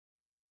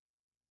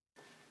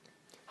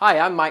Hi,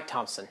 I'm Mike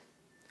Thompson.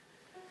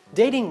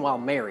 Dating while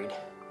married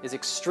is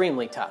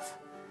extremely tough,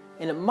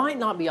 and it might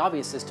not be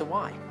obvious as to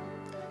why.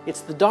 It's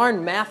the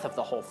darn math of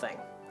the whole thing.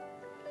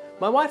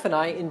 My wife and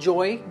I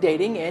enjoy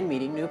dating and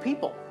meeting new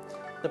people.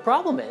 The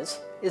problem is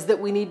that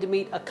we need to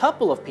meet a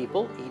couple of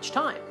people each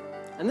time,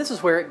 and this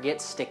is where it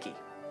gets sticky.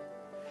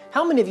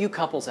 How many of you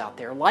couples out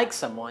there like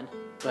someone,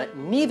 but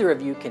neither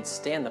of you can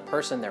stand the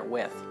person they're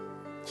with?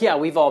 Yeah,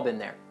 we've all been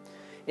there.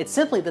 It's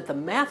simply that the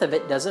math of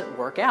it doesn't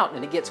work out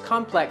and it gets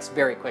complex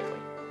very quickly.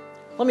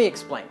 Let me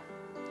explain.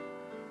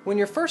 When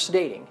you're first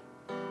dating,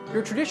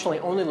 you're traditionally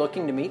only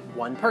looking to meet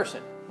one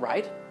person,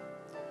 right?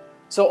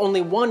 So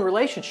only one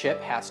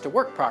relationship has to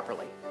work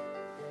properly.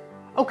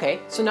 Okay,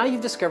 so now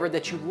you've discovered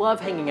that you love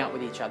hanging out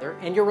with each other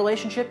and your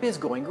relationship is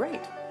going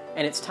great.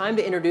 And it's time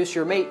to introduce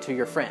your mate to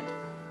your friend.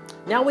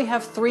 Now we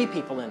have 3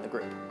 people in the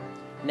group.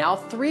 Now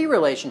 3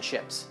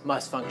 relationships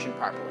must function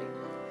properly.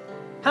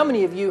 How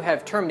many of you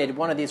have terminated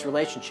one of these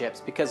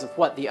relationships because of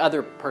what the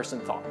other person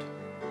thought?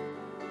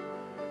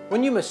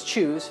 When you must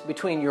choose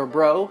between your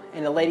bro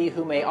and a lady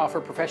who may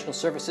offer professional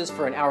services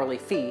for an hourly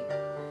fee,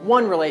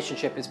 one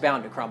relationship is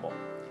bound to crumble.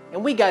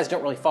 And we guys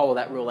don't really follow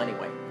that rule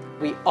anyway.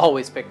 We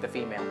always pick the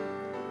female.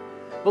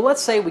 But let's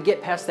say we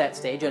get past that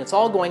stage and it's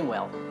all going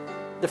well.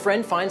 The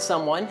friend finds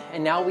someone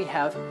and now we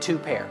have 2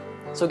 pair.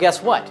 So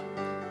guess what?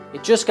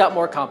 It just got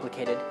more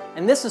complicated,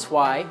 and this is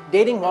why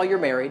dating while you're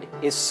married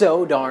is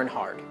so darn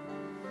hard.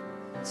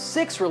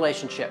 6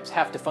 relationships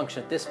have to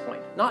function at this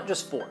point, not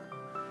just 4.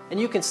 And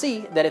you can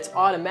see that it's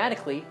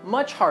automatically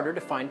much harder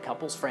to find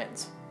couples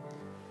friends.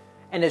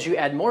 And as you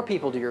add more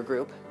people to your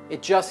group,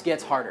 it just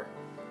gets harder.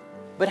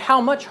 But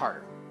how much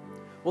harder?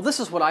 Well, this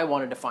is what I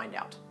wanted to find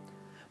out.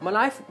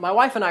 My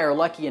wife and I are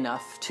lucky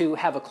enough to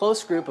have a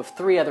close group of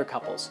 3 other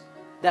couples.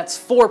 That's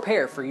 4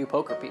 pair for you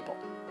poker people.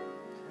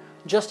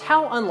 Just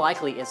how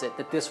unlikely is it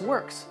that this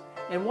works?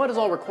 And what is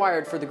all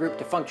required for the group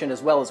to function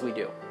as well as we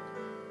do?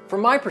 From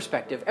my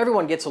perspective,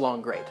 everyone gets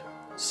along great.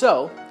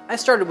 So, I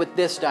started with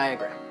this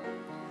diagram.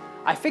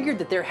 I figured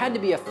that there had to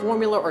be a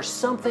formula or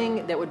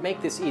something that would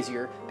make this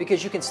easier,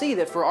 because you can see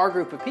that for our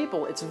group of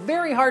people, it's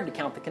very hard to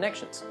count the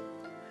connections.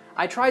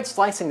 I tried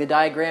slicing the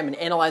diagram and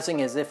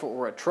analyzing as if it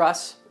were a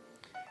truss,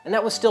 and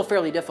that was still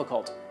fairly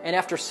difficult. And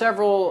after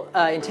several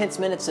intense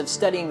minutes of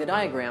studying the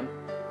diagram,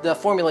 the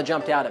formula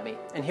jumped out at me,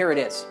 and here it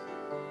is.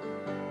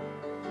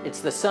 It's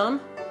the sum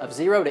of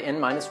 0 to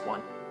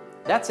n-1.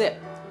 That's it.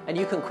 And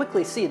you can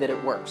quickly see that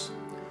it works.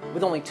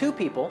 With only 2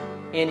 people,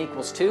 n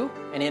equals 2,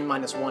 and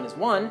n-1 is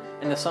 1,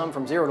 and the sum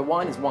from 0 to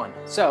 1 is 1.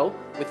 So,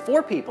 with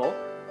 4 people,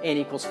 n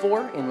equals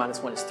 4,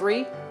 n-1 is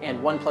 3,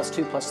 and 1 plus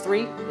 2 plus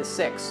 3 is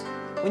 6.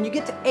 When you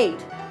get to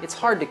 8, it's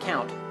hard to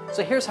count,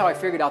 so here's how I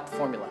figured out the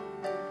formula.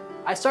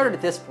 I started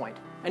at this point,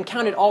 and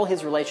counted all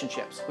his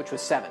relationships, which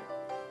was 7.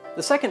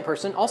 The second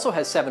person also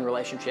has 7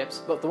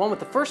 relationships, but the one with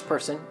the first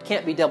person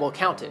can't be double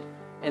counted,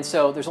 and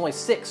so there's only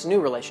 6 new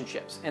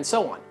relationships, and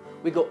so on.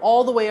 We go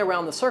all the way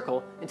around the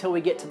circle until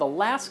we get to the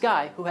last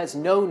guy who has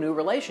no new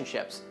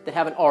relationships that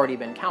haven't already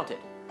been counted.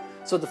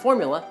 So the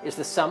formula is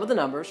the sum of the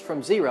numbers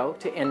from 0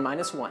 to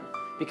n-1,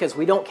 because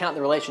we don't count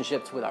the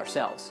relationships with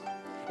ourselves.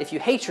 If you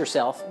hate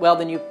yourself, well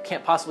then you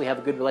can't possibly have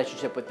a good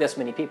relationship with this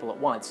many people at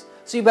once,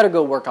 so you better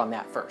go work on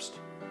that first.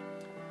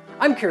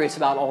 I'm curious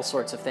about all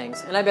sorts of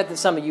things, and I bet that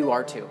some of you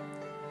are too.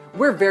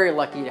 We're very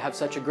lucky to have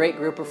such a great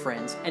group of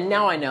friends, and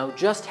now I know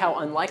just how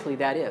unlikely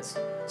that is.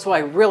 So I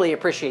really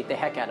appreciate the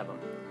heck out of them.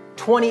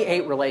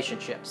 28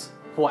 relationships.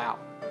 Wow.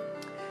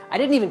 I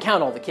didn't even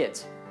count all the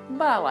kids,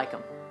 but I like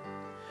them.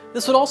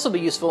 This would also be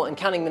useful in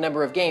counting the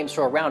number of games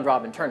for a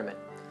round-robin tournament.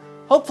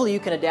 Hopefully you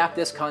can adapt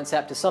this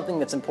concept to something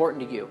that's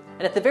important to you,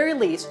 and at the very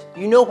least,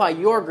 you know why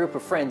your group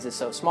of friends is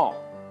so small.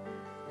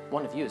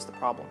 One of you is the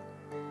problem.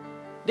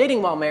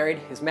 Dating while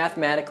married is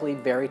mathematically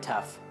very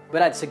tough,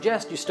 but I'd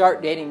suggest you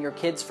start dating your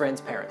kids'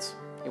 friends' parents.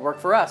 It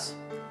worked for us,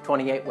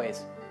 28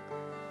 ways.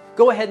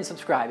 Go ahead and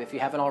subscribe if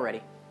you haven't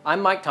already.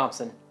 I'm Mike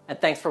Thompson, and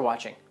thanks for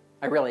watching.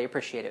 I really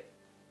appreciate it.